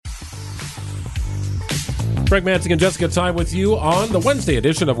Greg Matzing and Jessica Ty with you on the Wednesday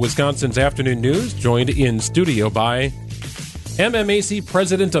edition of Wisconsin's Afternoon News, joined in studio by MMAC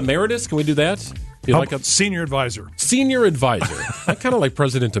President Emeritus. Can we do that? Like a senior advisor. Senior advisor. I kind of like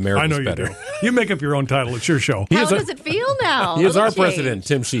President Emeritus I know you better. Do. You make up your own title. It's your show. How does it feel now? He is our president,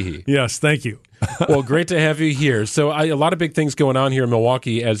 Tim Sheehy. Yes, thank you. Well, great to have you here. So a lot of big things going on here in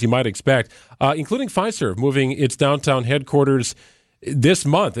Milwaukee, as you might expect, including Fiserv moving its downtown headquarters this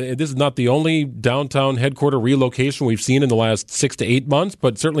month. This is not the only downtown headquarter relocation we've seen in the last 6 to 8 months,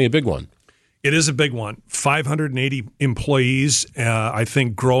 but certainly a big one. It is a big one. 580 employees, I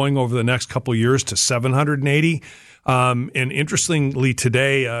think, growing over the next couple of years to 780. And interestingly,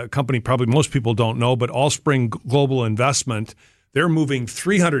 today, a company probably most people don't know, but Allspring Global Investment, they're moving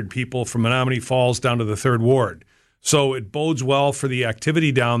 300 people from Menominee Falls down to the 3rd Ward. So it bodes well for the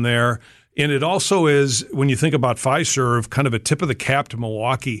activity down there. And it also is, when you think about Fiserv, kind of a tip of the cap to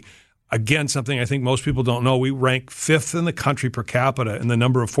Milwaukee. Again, something I think most people don't know, we rank 5th in the country per capita in the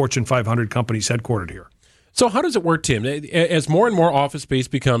number of Fortune 500 companies headquartered here. So how does it work, Tim? As more and more office space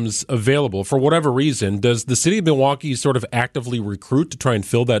becomes available, for whatever reason, does the city of Milwaukee sort of actively recruit to try and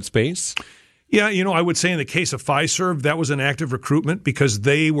fill that space? Yeah, I would say in the case of Fiserv, that was an active recruitment because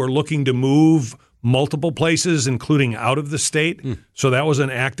they were looking to move multiple places, including out of the state. So that was an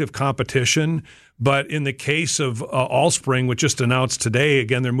active competition. But in the case of Allspring, which just announced today,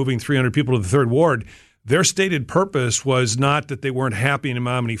 again, they're moving 300 people to the 3rd Ward. Their stated purpose was not that they weren't happy in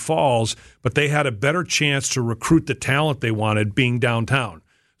Menominee Falls, but they had a better chance to recruit the talent they wanted being downtown.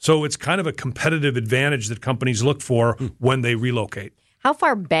 So it's kind of a competitive advantage that companies look for when they relocate. How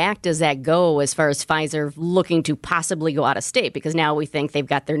far back does that go as far as Fiserv looking to possibly go out of state? Because now we think they've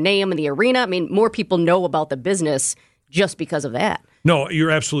got their name in the arena. I mean, more people know about the business just because of that. No,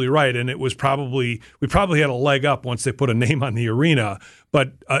 you're absolutely right. And we probably had a leg up once they put a name on the arena.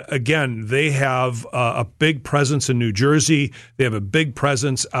 But again, they have a big presence in New Jersey. They have a big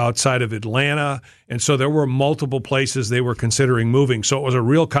presence outside of Atlanta. And so there were multiple places they were considering moving. So it was a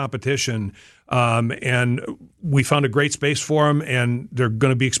real competition. And we found a great space for them, and they're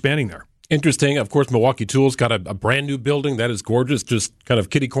going to be expanding there. Interesting. Of course, Milwaukee Tool's got a brand new building that is gorgeous, just kind of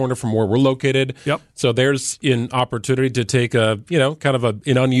kitty corner from where we're located. Yep. So there's an opportunity to take an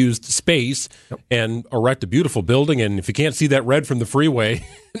unused space and erect a beautiful building. And if you can't see that red from the freeway,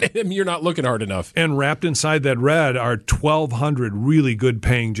 you're not looking hard enough. And wrapped inside that red are 1,200 really good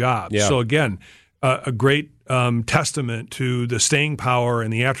paying jobs. Yeah. So again, a great testament to the staying power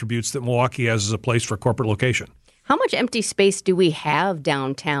and the attributes that Milwaukee has as a place for corporate location. How much empty space do we have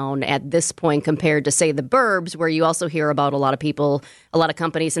downtown at this point compared to, say, the burbs, where you also hear about a lot of people, a lot of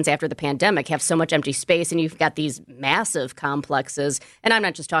companies since after the pandemic have so much empty space, and you've got these massive complexes. And I'm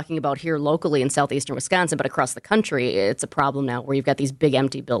not just talking about here locally in southeastern Wisconsin, but across the country. It's a problem now where you've got these big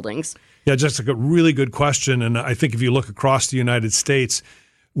empty buildings. Yeah, Jessica, really good question. And I think if you look across the United States,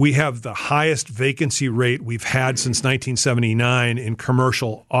 we have the highest vacancy rate we've had since 1979 in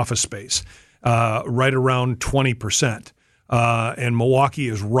commercial office space. Right around 20%, and Milwaukee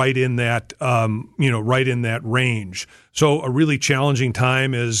is right in that, right in that range. So a really challenging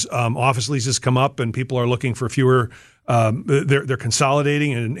time as office leases come up and people are looking for fewer. They're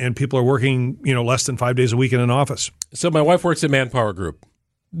consolidating and people are working, less than 5 days a week in an office. So my wife works at Manpower Group.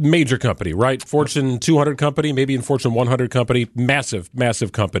 Major company, right? Fortune 200 company, maybe in Fortune 100 company, massive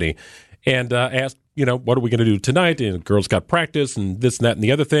company. And asked, what are we going to do tonight? And the girls got practice and this and that and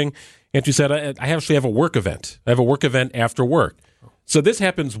the other thing. And she said, I actually have a work event. I have a work event after work. So this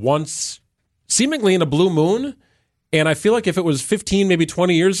happens once, seemingly in a blue moon. And I feel like if it was 15, maybe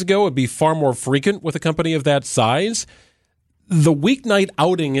 20 years ago, it'd be far more frequent with a company of that size. The weeknight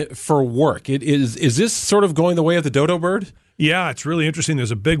outing for work, is this sort of going the way of the dodo bird? Yeah, it's really interesting.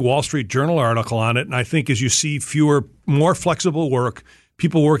 There's a big Wall Street Journal article on it. And I think as you see more flexible work,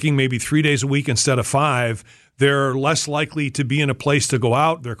 people working maybe 3 days a week instead of 5, they're less likely to be in a place to go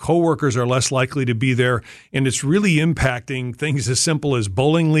out. Their coworkers are less likely to be there. And it's really impacting things as simple as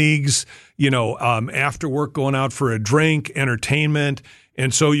bowling leagues, after work going out for a drink, entertainment.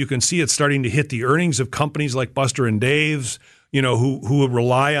 And so you can see it starting to hit the earnings of companies like Buster and Dave's, who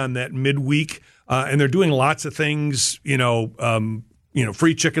rely on that midweek. And they're doing lots of things,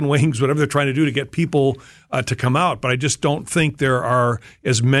 free chicken wings, whatever they're trying to do to get people to come out. But I just don't think there are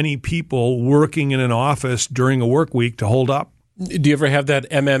as many people working in an office during a work week to hold up. Do you ever have that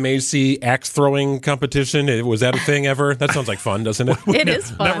MMAC axe throwing competition? Was that a thing ever? That sounds like fun, doesn't it? It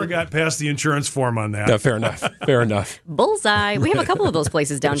is fun. Never got past the insurance form on that. Yeah, fair enough. Fair enough. Bullseye. We have a couple of those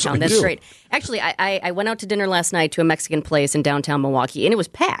places downtown. That's great. Actually, I went out to dinner last night to a Mexican place in downtown Milwaukee, and it was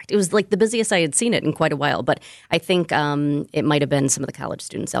packed. It was like the busiest I had seen it in quite a while. But I think it might have been some of the college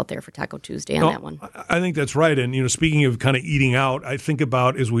students out there for Taco Tuesday on that one. I think that's right. And, speaking of kind of eating out, I think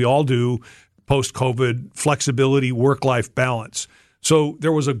about, as we all do, post-COVID, flexibility, work-life balance. So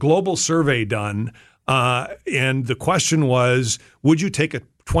there was a global survey done, and the question was, would you take a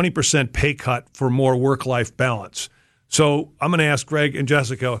 20% pay cut for more work-life balance? So I'm going to ask Greg and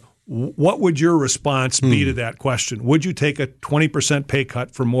Jessica, what would your response be to that question? Would you take a 20% pay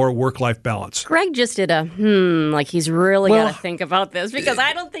cut for more work-life balance? Greg just did a like he's really got to think about this, because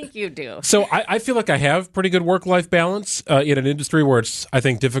I don't think you do. So I feel like I have pretty good work-life balance in an industry where it's, I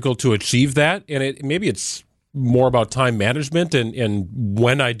think, difficult to achieve that. And maybe it's more about time management and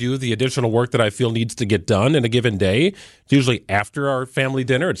when I do the additional work that I feel needs to get done in a given day. It's usually after our family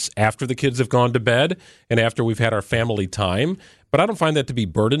dinner. It's after the kids have gone to bed and after we've had our family time. But I don't find that to be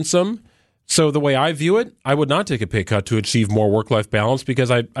burdensome. So the way I view it, I would not take a pay cut to achieve more work-life balance because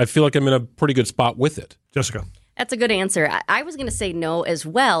I feel like I'm in a pretty good spot with it. Jessica. That's a good answer. I was going to say no as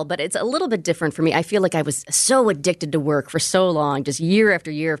well, but it's a little bit different for me. I feel like I was so addicted to work for so long, just year after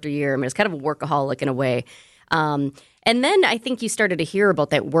year after year. I mean, it's kind of a workaholic in a way. And then I think you started to hear about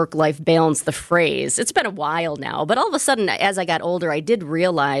that work-life balance, the phrase. It's been a while now, but all of a sudden, as I got older, I did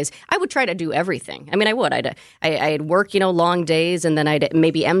realize I would try to do everything. I mean, I would. I'd work, long days, and then I'd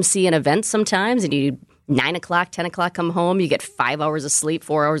maybe MC an event sometimes, and you'd 9 o'clock, 10 o'clock come home, you get 5 hours of sleep,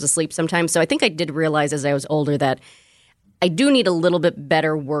 4 hours of sleep sometimes. So I think I did realize as I was older that I do need a little bit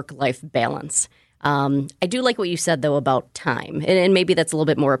better work-life balance. I do like what you said, though, about time, and maybe that's a little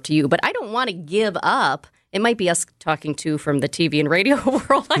bit more up to you, but I don't want to give up. It might be us talking to from the TV and radio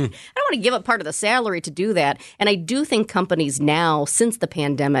world. I don't want to give up part of the salary to do that. And I do think companies now, since the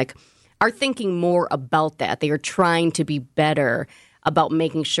pandemic, are thinking more about that. They are trying to be better about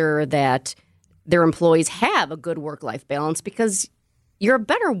making sure that their employees have a good work-life balance, because you're a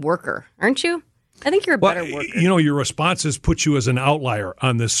better worker, aren't you? I think you're a better worker. Your responses put you as an outlier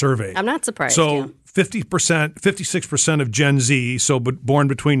on this survey. I'm not surprised. So 56% of Gen Z, born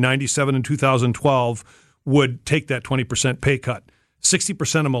between 97 and 2012, would take that 20% pay cut.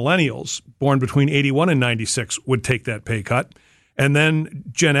 60% of millennials born between 81 and 96 would take that pay cut. And then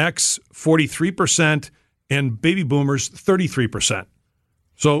Gen X, 43%, and baby boomers, 33%.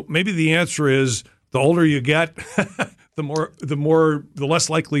 So maybe the answer is the older you get, the less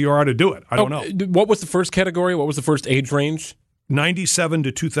likely you are to do it. I don't know. What was the first category? What was the first age range? 97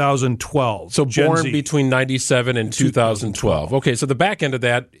 to 2012. So Gen born Z. between 97 and 2012. Okay, so the back end of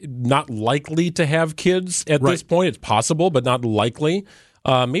that, not likely to have kids at this point. It's possible, but not likely.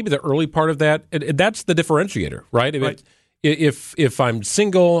 Maybe the early part of that, that's the differentiator, right? If I'm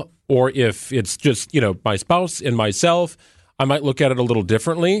single, or if it's just my spouse and myself, I might look at it a little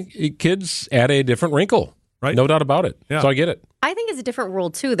differently. Kids add a different wrinkle. Right. No doubt about it. Yeah. So I get it. I think it's a different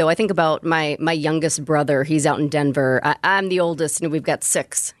world, too, though. I think about my youngest brother. He's out in Denver. I'm the oldest, and we've got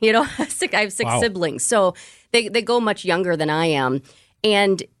 6. I have 6 siblings. So they go much younger than I am.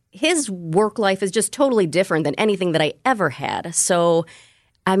 And his work life is just totally different than anything that I ever had. So,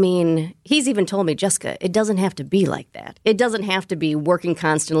 I mean, he's even told me, Jessica, it doesn't have to be like that. It doesn't have to be working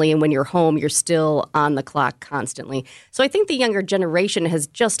constantly, and when you're home, you're still on the clock constantly. So I think the younger generation has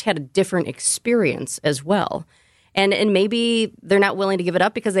just had a different experience as well. And maybe they're not willing to give it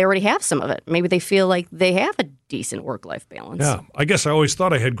up because they already have some of it. Maybe they feel like they have a decent work-life balance. Yeah, I guess I always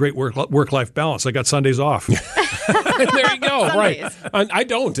thought I had great work-life balance. I got Sundays off. There you go. Right. I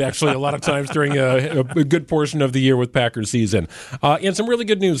don't, actually, a lot of times during a good portion of the year with Packers season. And some really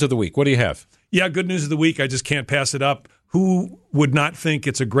good news of the week. What do you have? Yeah, good news of the week. I just can't pass it up. Who would not think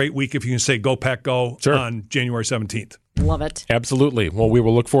it's a great week if you can say Go Pack Go on January 17th? Love it. Absolutely. Well, we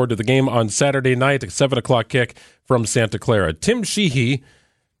will look forward to the game on Saturday night at 7 o'clock kick from Santa Clara. Tim Sheehy,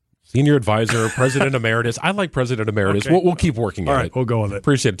 Senior Advisor, President Emeritus. I like President Emeritus. Okay. We'll keep working All at right, it. we'll go with it.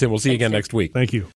 Appreciate it, Tim. We'll see you again next week. Thank you.